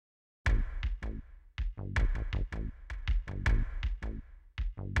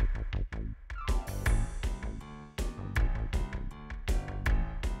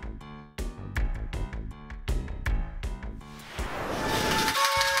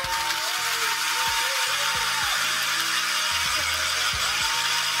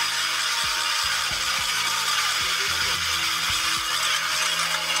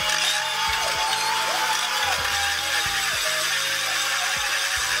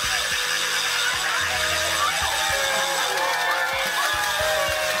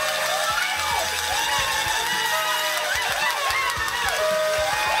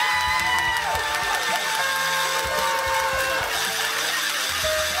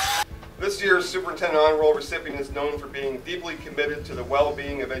This year's Superintendent Honor Roll recipient is known for being deeply committed to the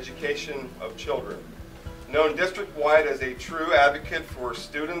well-being of education of children. Known district-wide as a true advocate for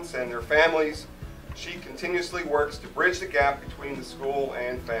students and their families, she continuously works to bridge the gap between the school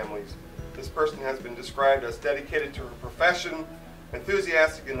and families. This person has been described as dedicated to her profession,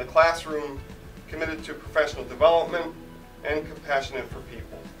 enthusiastic in the classroom, committed to professional development, and compassionate for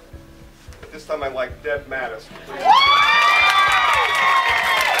people. At this time, I'd like Deb Mattis to please.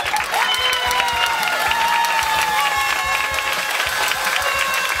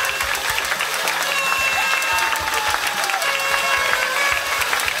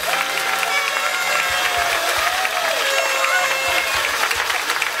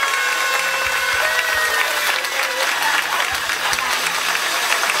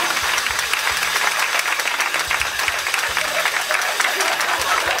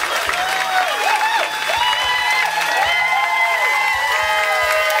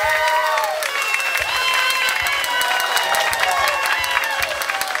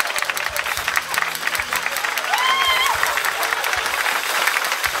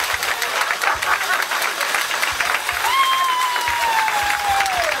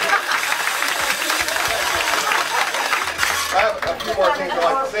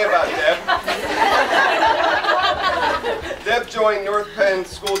 Deb joined North Penn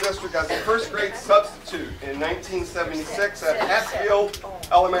School District as a first grade substitute in 1976 at Hatfield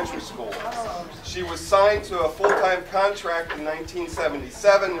Elementary School. She was signed to a full-time contract in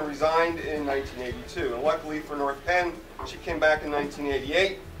 1977 and resigned in 1982. And luckily for North Penn, she came back in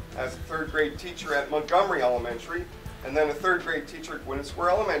 1988 as a third grade teacher at Montgomery Elementary, and then a third grade teacher at Gwynedd Square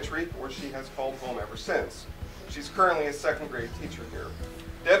Elementary, where she has called home ever since. She's currently a second grade teacher here.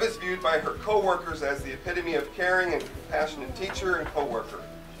 Deb is viewed by her co-workers as the epitome of caring and compassionate teacher and co-worker.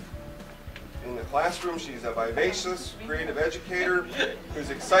 In the classroom, she's a vivacious, creative educator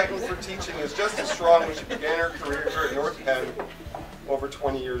whose excitement for teaching is just as strong when she began her career here at North Penn over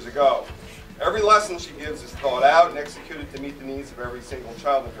 20 years ago. Every lesson she gives is thought out and executed to meet the needs of every single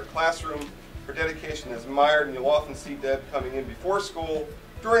child in her classroom. Her dedication is admired, and you'll often see Deb coming in before school,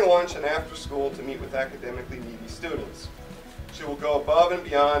 during lunch, and after school to meet with academically needy students. She will go above and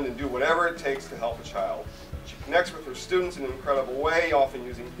beyond and do whatever it takes to help a child. She connects with her students in an incredible way, often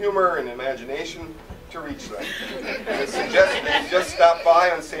using humor and imagination to reach them. And it's suggested that you just stop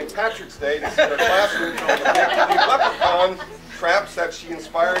by on St. Patrick's Day to see her classroom filled with make-believe leprechaun traps that she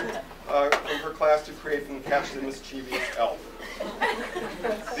inspired from her class to create from Catch the Mischievous Elf.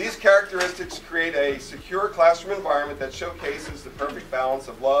 These characteristics create a secure classroom environment that showcases the perfect balance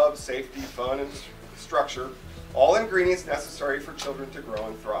of love, safety, fun, and structure, all ingredients necessary for children to grow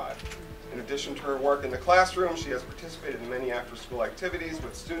and thrive. In addition to her work in the classroom, she has participated in many after-school activities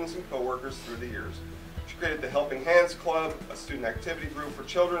with students and co-workers through the years. She created the Helping Hands Club, a student activity group for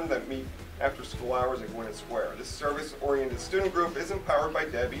children that meet after school hours at Gwynedd Square. This service-oriented student group is empowered by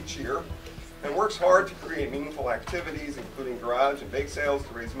Deb each year and works hard to create meaningful activities, including garage and bake sales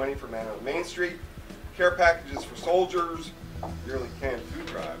to raise money for Men on Main Street, care packages for soldiers, yearly canned food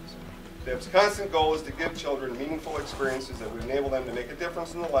drives. Deb's constant goal is to give children meaningful experiences that would enable them to make a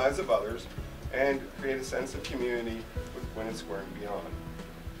difference in the lives of others and create a sense of community with Gwynedd Square and beyond.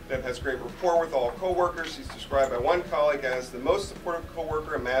 Deb has great rapport with all co-workers. She's described by one colleague as the most supportive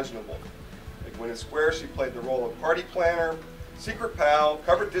co-worker imaginable. At Gwynedd Square, she played the role of party planner, secret pal,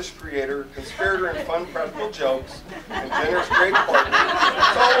 covered dish creator, conspirator in fun practical jokes, and generous great partner.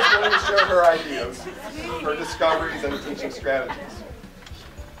 She's always willing to share her ideas, her discoveries, and teaching strategies.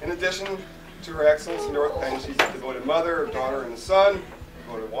 In addition to her excellence in North Penn, she's a devoted mother, a daughter and a son, a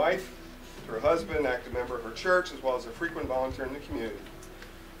devoted wife to her husband, an active member of her church, as well as a frequent volunteer in the community.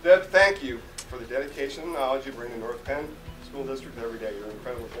 Deb, thank you for the dedication and knowledge you bring to North Penn School District every day. You're an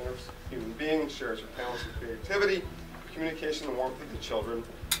incredible human being, shares your talents and creativity, communication and warmth with the children,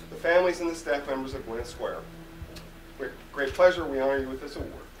 the families and the staff members of Gwynedd Square. With great pleasure, we honor you with this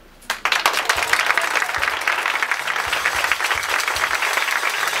award.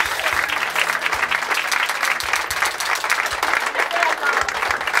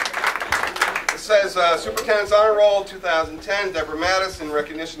 Says Superintendent's Honor Roll 2010, Deborah Mattis, in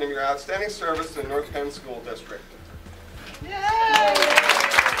recognition of your outstanding service in North Penn School District. Yay!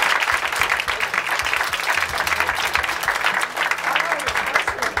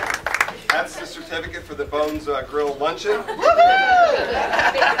 That's the certificate for the Bones Grill Luncheon.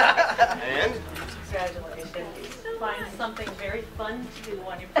 And? Congratulations. Find something very fun to do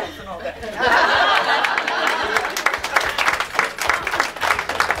on your personal day.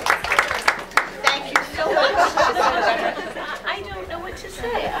 I don't know what to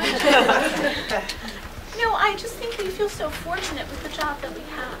say. No, I just think we feel so fortunate with the job that we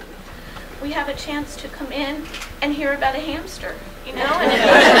have. we have a chance to come in and hear about a hamster, you know,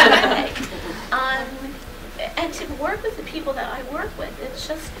 and it's and to work with the people that I work with. It's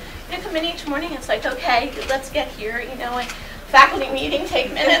just, you come in each morning, it's like, okay, let's get here, you know, and faculty meeting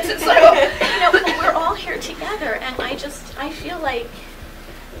take minutes, and so, you know, we're all here together, and I feel like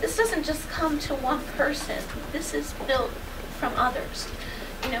this doesn't just come to one person. This is built from others,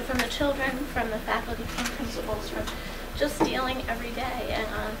 you know, from the children, from the faculty, from principals, from just dealing every day, and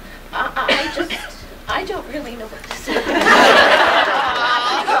I don't really know what to say.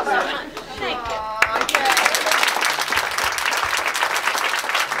 Thank you.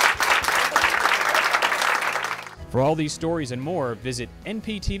 For all these stories and more, visit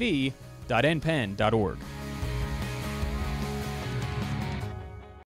nptv.npenn.org.